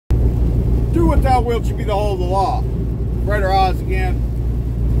Do what thou wilt should be the whole of the law. Brother Oz again.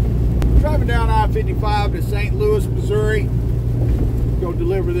 Driving down I-55 to St. Louis, Missouri. Go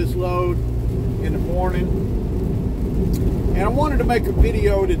deliver this load in the morning. And I wanted to make a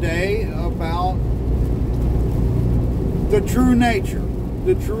video today about the true nature,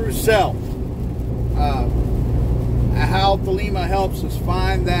 the true self. How Thelema helps us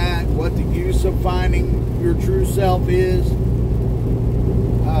find that, what the use of finding your true self is.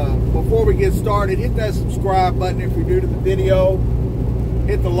 Before we get started, hit that subscribe button if you're new to the video.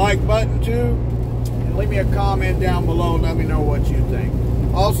 Hit the like button too. And leave me a comment down below and let me know what you think.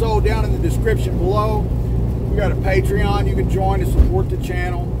 Also, down in the description below, we got a Patreon you can join to support the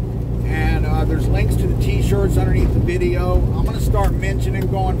channel. And there's links to the t-shirts underneath the video. I'm going to start mentioning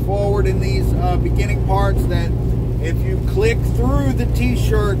going forward in these beginning parts that if you click through the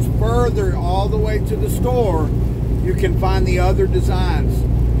t-shirts further all the way to the store, you can find the other designs.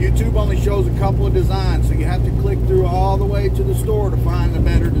 YouTube only shows a couple of designs, so you have to click through all the way to the store to find the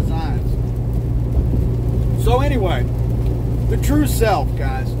better designs. So anyway, the true self,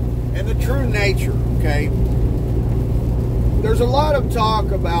 guys, and the true nature, okay? There's a lot of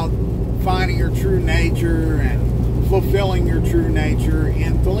talk about finding your true nature and fulfilling your true nature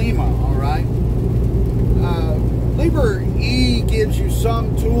in Thelema, all right? Liber E gives you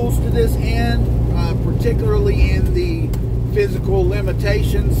some tools to this end, particularly in the physical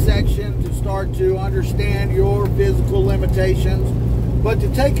limitations section to start to understand your physical limitations. But to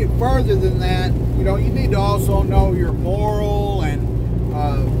take it further than that, you know, you need to also know your moral and,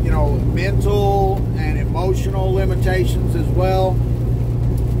 you know, mental and emotional limitations as well.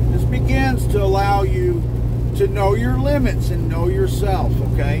 This begins to allow you to know your limits and know yourself,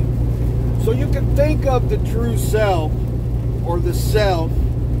 okay? So you can think of the true self or the self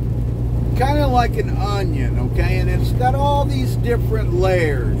kind of like an onion, okay? And it's got all these different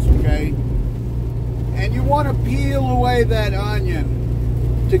layers, okay? And you want to peel away that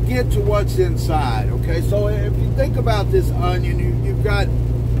onion to get to what's inside, okay? So if you think about this onion, you've got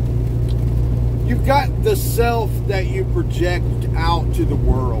the self that you project out to the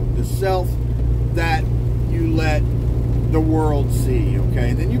world, the self that you let the world see,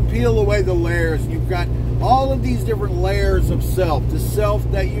 okay? And then you peel away the layers, and you've got all of these different layers of self. The self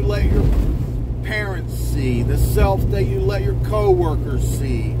that you let your parents see, the self that you let your co-workers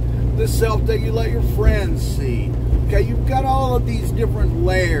see, the self that you let your friends see. Okay, you've got all of these different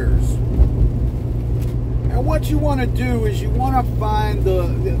layers. And what you want to do is you want to find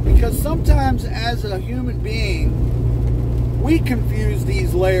because sometimes as a human being, we confuse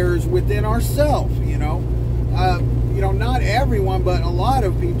these layers within ourselves, you know. Not everyone, but a lot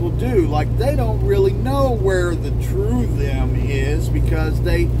of people do. Like, they don't really know where the true them is because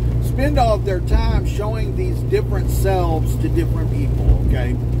they spend all of their time showing these different selves to different people,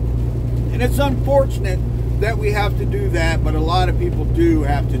 okay? And it's unfortunate that we have to do that, but a lot of people do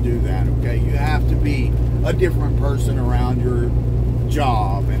have to do that, okay? You have to be a different person around your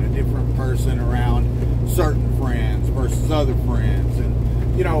job and a different person around certain friends versus other friends. And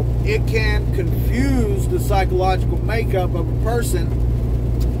you know, it can confuse the psychological makeup of a person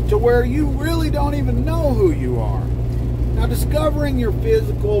to where you really don't even know who you are. Now, discovering your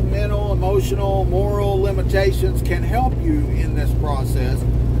physical, mental, emotional, moral limitations can help you in this process.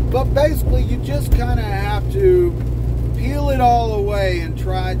 But basically, you just kind of have to peel it all away and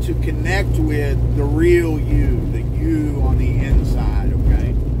try to connect with the real you, the you on the inside,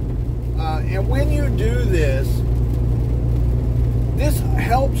 okay? And when you do this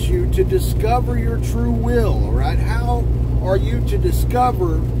helps you to discover your true will, all right? How are you to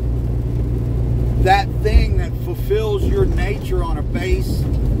discover that thing that fulfills your nature on a base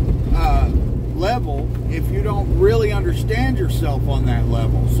level if you don't really understand yourself on that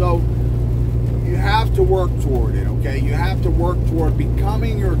level? So you have to work toward it, okay? You have to work toward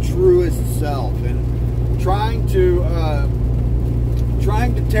becoming your truest self and trying to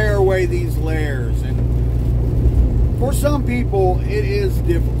tear away these layers. And for some people, it is a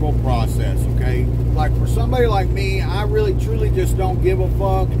difficult process, okay? Like for somebody like me, I really truly just don't give a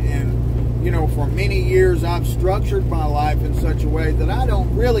fuck. And, you know, for many years, I've structured my life in such a way that I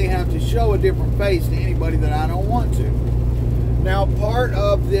don't really have to show a different face to anybody that I don't want to. Now, part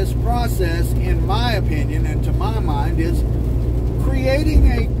of this process, in my opinion and to my mind, is creating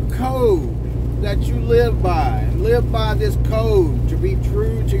a code that you live by. And live by this code to be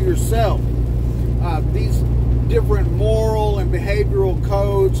true to yourself. These different moral and behavioral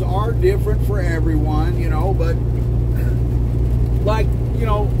codes are different for everyone, you know, but like, you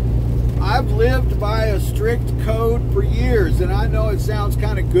know, I've lived by a strict code for years, and I know it sounds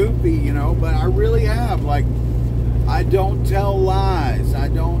kind of goofy, you know, but I really have. Like, I don't tell lies. I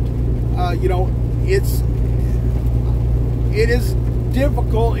don't you know, it is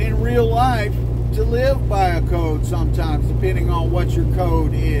difficult in real life to live by a code sometimes, depending on what your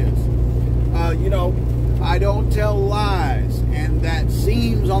code is. You know, I don't tell lies, and that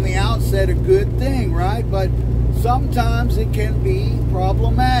seems on the outset a good thing, right? But sometimes it can be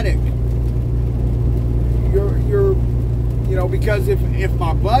problematic. You know, because if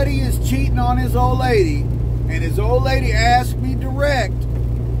my buddy is cheating on his old lady, and his old lady asks me direct,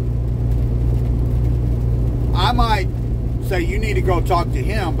 I might say, you need to go talk to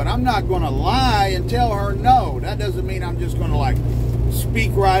him, but I'm not going to lie and tell her no. That doesn't mean I'm just going to like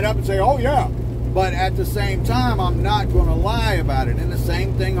speak right up and say, oh yeah. But at the same time, I'm not going to lie about it. And the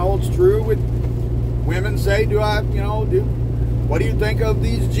same thing holds true with women say, what do you think of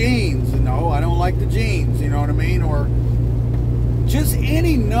these jeans? No, I don't like the jeans, you know what I mean? Or just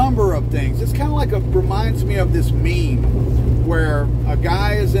any number of things. It's kind of like reminds me of this meme where a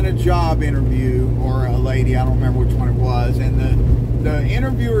guy is in a job interview, or a lady, I don't remember which one it was, and the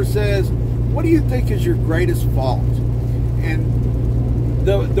interviewer says, what do you think is your greatest fault? And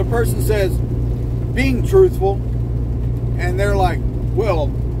the person says, being truthful. And they're like, well,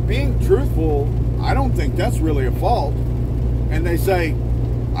 being truthful, I don't think that's really a fault. And they say,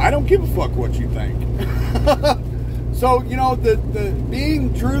 I don't give a fuck what you think. So, you know, the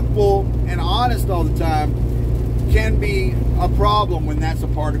being truthful and honest all the time can be a problem when that's a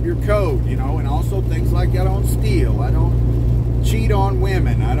part of your code, you know. And also things like, I don't steal, I don't cheat on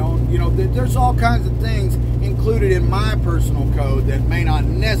women, I don't, you know, there's all kinds of things included in my personal code that may not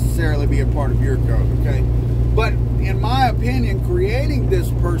necessarily be a part of your code, okay? But in my opinion, creating this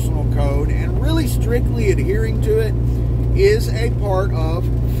personal code and really strictly adhering to it is a part of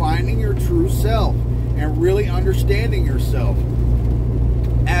finding your true self and really understanding yourself.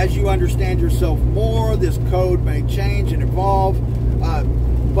 As you understand yourself more, this code may change and evolve,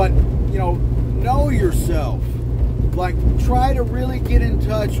 but, you know yourself. Like, try to really get in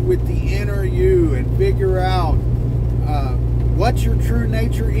touch with the inner you and figure out what your true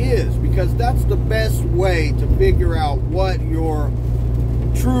nature is, because that's the best way to figure out what your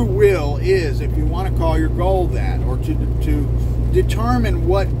true will is, if you want to call your goal that, or to determine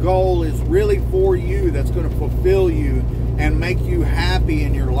what goal is really for you that's going to fulfill you and make you happy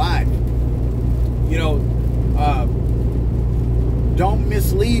in your life. You know, don't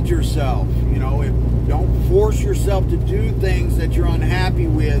mislead yourself. You know, don't force yourself to do things that you're unhappy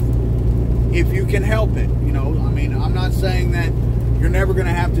with if you can help it. You know, I mean, I'm not saying that you're never going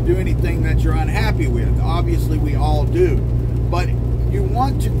to have to do anything that you're unhappy with. Obviously, we all do. But you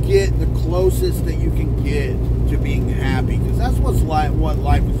want to get the closest that you can get to being happy, because that's what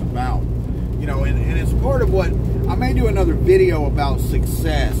life is about. You know, and it's part of what I may do another video about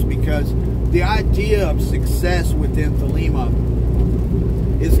success, because the idea of success within Thelema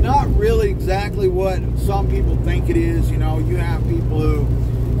is not really exactly what some people think it is. You know, you have people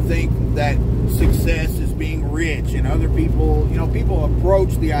who think that success is being rich, and other people, you know, people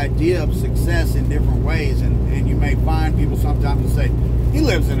approach the idea of success in different ways, and you may find people sometimes who say, he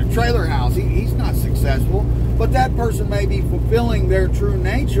lives in a trailer house, he's not successful, but that person may be fulfilling their true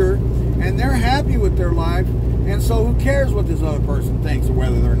nature, and they're happy with their life, and so who cares what this other person thinks or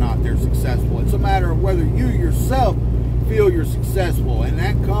whether or not they're successful. It's a matter of whether you yourself feel you're successful, and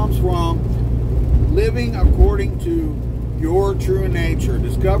that comes from living according to your true nature,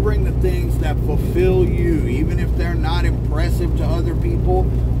 discovering the things that fulfill you, even if they're not impressive to other people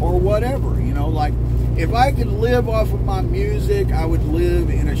or whatever. You know, like, if I could live off of my music, I would live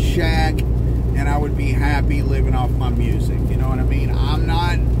in a shack and I would be happy living off my music. You know what I mean?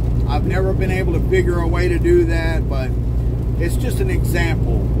 I've never been able to figure a way to do that, but it's just an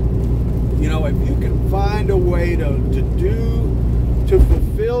example. You know, if you can find a way to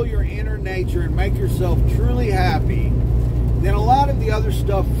fulfill your inner nature and make yourself truly happy, then a lot of the other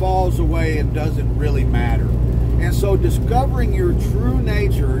stuff falls away and doesn't really matter. And so discovering your true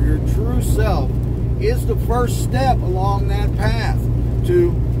nature, your true self, is the first step along that path.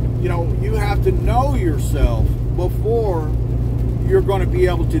 You have to know yourself before you're going to be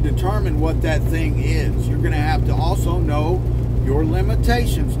able to determine what that thing is. You're going to have to also know your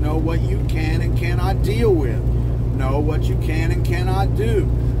limitations, know what you can and cannot deal with, know what you can and cannot do.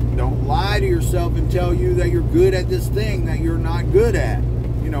 Don't lie to yourself and tell you that you're good at this thing that you're not good at.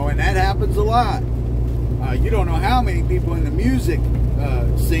 You know, and that happens a lot. You don't know how many people in the music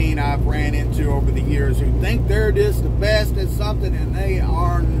scene I've ran into over the years who think they're just the best at something, and they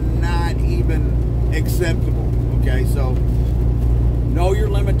are not even acceptable. Okay, so know your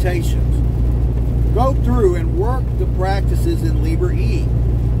limitations. Go through and work the practices in Liber E.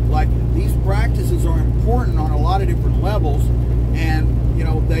 Like, these practices are important on a lot of different levels, and you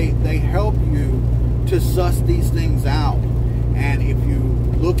know, they help suss these things out. And if you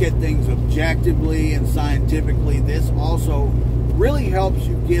look at things objectively and scientifically, this also really helps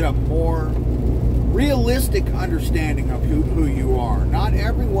you get a more realistic understanding of who you are. Not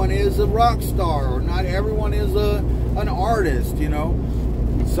everyone is a rock star, or not everyone is an artist, you know.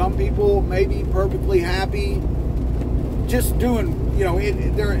 Some people may be perfectly happy just doing, you know,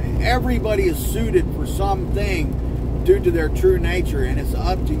 everybody is suited for something due to their true nature, and it's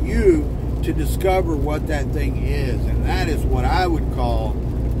up to you to discover what that thing is. And that is what I would call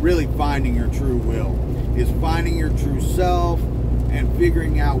really finding your true will, is finding your true self and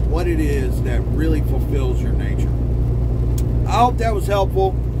figuring out what it is that really fulfills your nature. I hope that was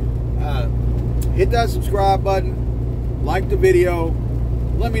helpful. Hit that subscribe button, like the video,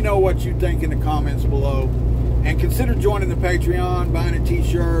 let me know what you think in the comments below, and consider joining the Patreon, buying a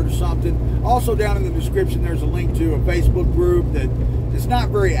t-shirt or something. Also down in the description there's a link to a Facebook group that is not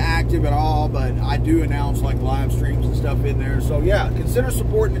very active at all, but I do announce like live streams and stuff in there. So yeah, consider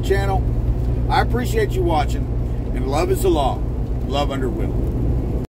supporting the channel. I appreciate you watching, and love is the law. Love under will.